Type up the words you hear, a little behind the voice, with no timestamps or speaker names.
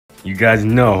You guys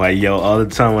know I yell all the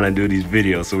time when I do these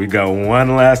videos, so we got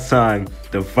one last time,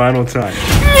 the final time.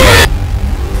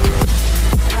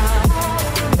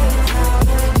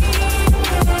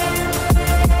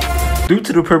 Due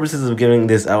to the purposes of getting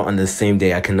this out on the same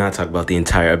day, I cannot talk about the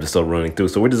entire episode running through,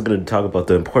 so we're just going to talk about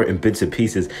the important bits and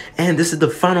pieces, and this is the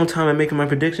final time I'm making my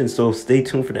predictions, so stay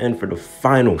tuned for the end for the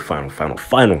final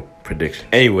prediction.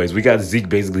 Anyways, we got Zeke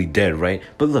basically dead, right?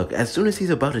 But look, as soon as he's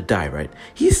about to die, right,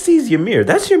 he sees Ymir.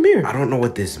 That's Ymir. I don't know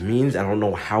what this means. I don't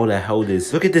know how the hell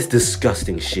this... Look at this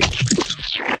disgusting shit.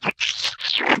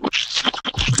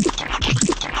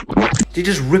 They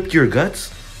just ripped your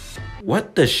guts?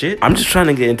 What the shit? I'm just trying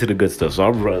to get into the good stuff, so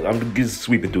I'm just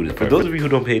sweeping through this. For those of you who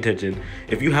don't pay attention,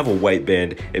 if you have a white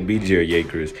band, it means you're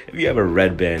Jaegers. If you have a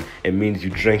red band, it means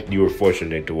you were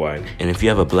fortunate to wine. And if you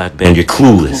have a black band, you're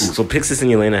clueless. So Pixis and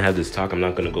Yelena have this talk. I'm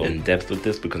not gonna go in depth with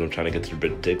this because I'm trying to get to the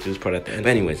predictions part at the end. But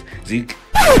anyways, Zeke,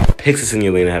 Pixis and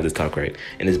Yelena have this talk, right?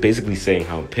 And it's basically saying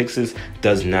how Pixis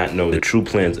does not know the true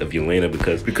plans of Yelena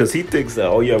because he thinks that,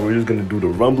 oh yeah, we're just gonna do the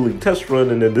rumbling test run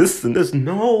and then this and this.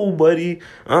 No, buddy.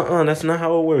 That's not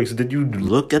how it works. Did you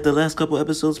look at the last couple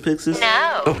episodes, Pixis?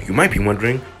 No. Oh, you might be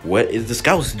wondering, what is the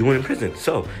scouts doing in prison?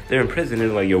 So, they're in prison and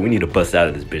they're like, yo, we need to bust out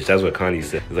of this bitch. That's what Connie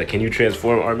said. It's like, can you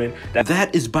transform, Armin?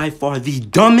 That is by far the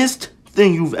dumbest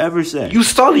thing you've ever said. You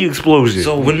saw the explosion.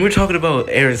 So when we're talking about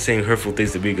Eren saying hurtful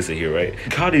things to Mikasa here, right?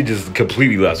 Connie just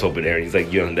completely lost hope in Eren. He's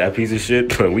like, yo, that piece of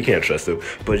shit, we can't trust him.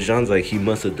 But Jean's like, he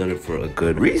must have done it for a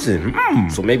good reason.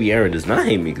 So maybe Eren does not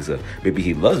hate Mikasa. Maybe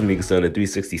he loves Mikasa in a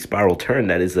 360 spiral turn.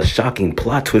 That is a shocking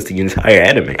plot twist the entire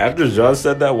anime. After Jean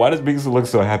said that, why does Mikasa look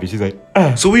so happy? She's like,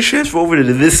 So we transfer over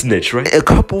to this snitch, right? A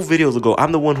couple videos ago,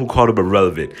 I'm the one who called him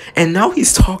irrelevant. And now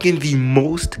he's talking the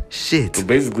most shit. So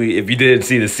basically, if you didn't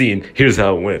see the scene, here's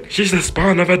how it went. She's the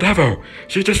spawn of a devil.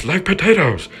 She's just like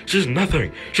potatoes. She's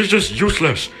nothing. She's just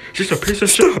useless. She's a piece of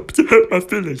shit. Stop. You hurt my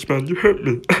feelings, man. You hurt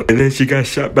me. And then she got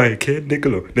shot by a kid.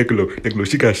 Niccolo.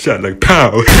 She got shot like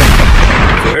pow. So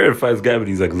Eren fights Gabi and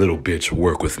he's like, little bitch,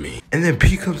 work with me. And then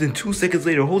Pieck comes in 2 seconds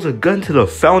later, holds a gun to the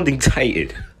founding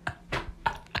titan.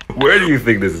 Where do you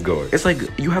think this is going? It's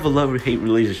like you have a love-hate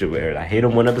relationship with Eren. I hate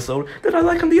him one episode, then I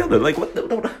like him the other. Like, what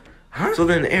the huh? So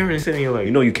then Eren is sitting here like,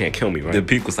 you know you can't kill me, right? Then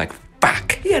Pieck was like,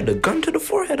 fuck. He had the gun to the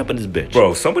forehead up in his bitch.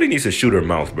 Bro, somebody needs to shoot her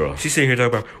mouth, bro. She's sitting here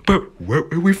talking about, but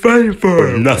what are we fighting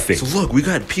for? Nothing. So look, we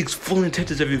got Pieck's full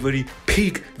intentions, everybody.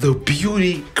 Pieck, the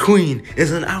beauty queen,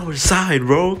 is on our side,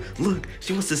 bro. Look,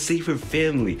 she wants to save her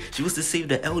family. She wants to save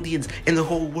the Eldians and the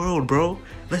whole world, bro.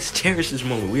 Let's cherish this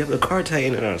moment. We have the car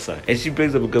titan on our side. And she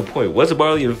brings up a good point. Once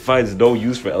Marley finds no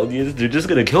use for Eldians, they're just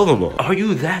gonna kill them all. Are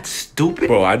you that stupid?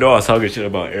 Bro, I know I was talking shit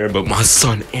about Eren, but my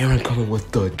son Eren coming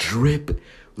with the drip.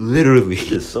 Literally. He's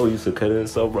just so used to cutting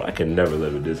himself, bro. I can never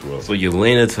live in this world. So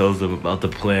Yelena tells them about the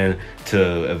plan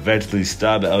to eventually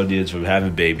stop Eldians from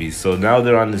having babies. So now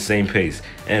they're on the same pace.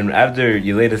 And after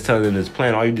Yelena's telling them this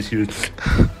plan, all you just hear is...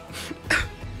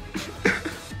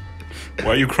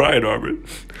 Why are you crying, Armin?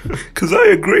 Cause I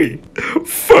agree.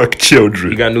 Fuck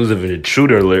children. We got news of an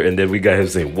intruder alert, and then we got him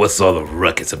saying, "What's all the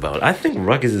ruckus about?" I think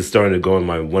ruckus is starting to go in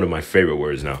one of my favorite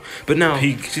words now. But now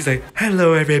she's like,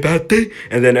 "Hello, everybody,"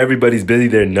 and then everybody's busy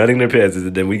there nutting their pants,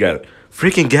 and then we got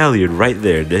freaking Galliard right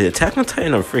there. The Attack on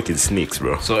Titan are freaking sneaks,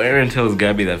 bro. So Eren tells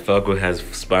Gabi that Falco has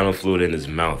spinal fluid in his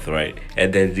mouth, right?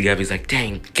 And then Gabi's like,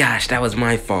 dang, gosh, that was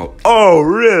my fault. Oh,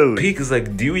 really? Pieck is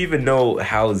like, do you even know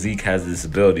how Zeke has this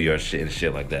ability or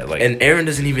shit like that? Like, and Eren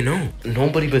doesn't even know.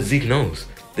 Nobody but Zeke knows.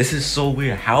 This is so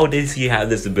weird. How does he have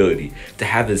this ability to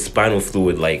have his spinal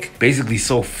fluid, like, basically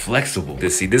so flexible?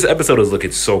 This episode is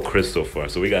looking so crisp so far.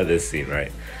 So we got this scene,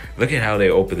 right? Look at how they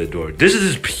open the door. This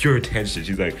is just pure tension.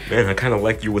 She's like, man, I kind of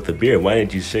like you with the beard. Why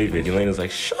didn't you shave it? Yelena's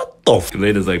like, shut the f.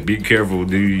 Yelena's like, be careful.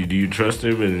 Do you trust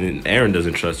him? And then Eren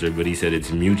doesn't trust her, but he said it's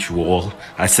mutual.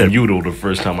 I said mutual the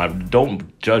first time.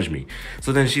 Don't judge me.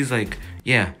 So then she's like,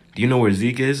 yeah, do you know where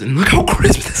Zeke is? And look how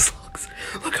crisp this looks.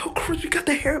 Look how crisp. You got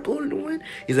the hair blowing in the wind.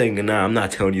 He's like, nah, I'm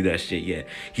not telling you that shit yet.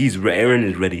 Eren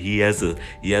is ready. He has the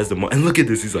and look at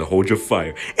this. He's like, hold your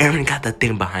fire. Eren got the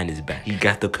thing behind his back. He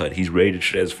got the cut. He's ready to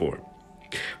transform.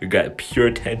 We got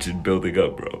pure tension building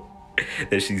up, bro.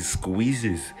 Then she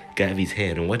squeezes Gabi's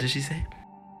hand, and what does she say?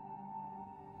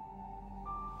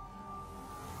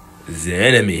 The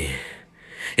enemy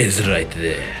is right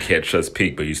there. Can't trust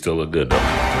Pieck, but you still look good, though.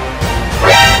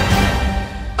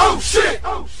 Oh shit!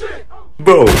 Oh shit!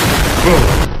 Bro.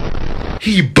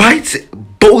 He bites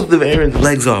both of Eren's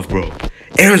legs off, bro.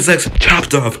 Eren's legs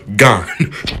chopped off, gone.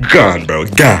 Gone, bro,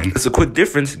 gone. It's a quick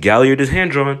difference. Galliard is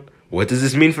hand-drawn. What does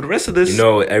this mean for the rest of this? You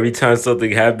know, every time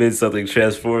something happens, something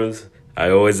transforms, I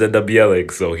always end up yelling,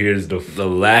 so here's the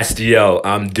last yell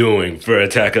I'm doing for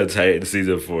Attack on Titan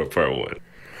Season 4 Part 1.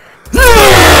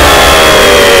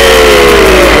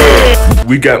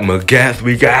 We got Magath,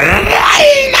 we got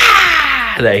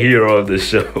Reiner, the hero of the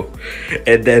show.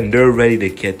 And then they're ready to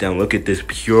get down. Look at this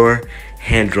pure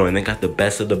hand drawing. They got the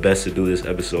best of the best to do this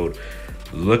episode.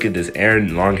 Look at this.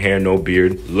 Eren, long hair, no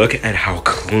beard. Look at how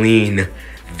clean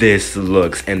this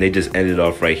looks. And they just ended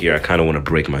off right here. I kind of want to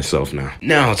break myself now.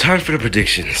 Now, time for the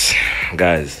predictions.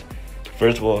 Guys,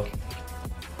 first of all,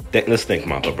 let's thank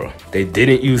Mappa, bro. They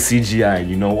didn't use CGI.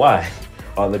 You know why?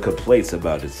 All the complaints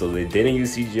about it. So they didn't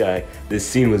use CGI. This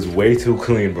scene was way too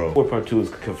clean, bro. Part 2 is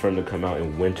confirmed to come out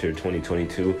in winter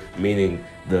 2022, meaning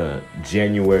the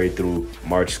January through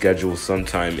March schedule,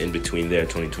 sometime in between there,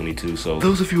 2022. So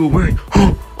those of you who are worried,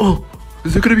 oh,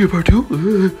 is there gonna be a part 2?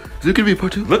 Is there gonna be a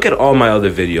part 2? Look at all my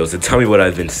other videos and tell me what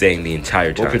I've been saying the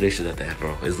entire time. What predictions at that,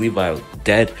 bro? Is Levi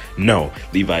dead? No,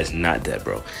 Levi's not dead,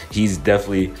 bro. He's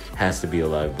definitely has to be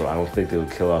alive, bro. I don't think they would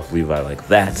kill off Levi like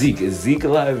that. Zeke, is Zeke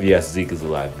alive? Yes, Zeke is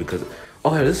alive because, oh,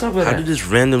 let's talk about how did this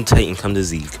random Titan come to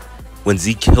Zeke when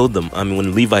Zeke killed them? I mean,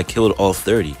 when Levi killed all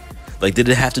 30. Like, did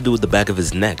it have to do with the back of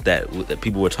his neck that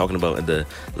people were talking about in the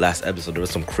last episode? There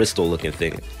was some crystal-looking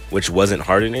thing, which wasn't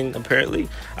hardening, apparently.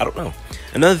 I don't know.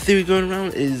 Another theory going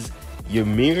around is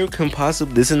Ymir can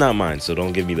possibly... This is not mine, so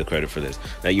don't give me the credit for this.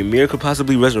 That Ymir could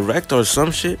possibly resurrect or some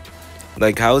shit.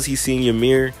 Like, how is he seeing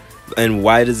Ymir? And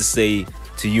why does it say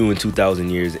to you in 2,000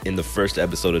 years in the first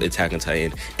episode of Attack on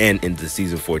Titan and in the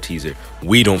Season 4 teaser?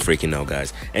 We don't freaking know,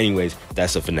 guys. Anyways,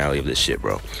 that's the finale of this shit,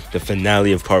 bro. The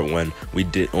finale of Part 1. We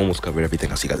did almost covered everything.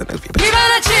 I'll see you guys in the next video.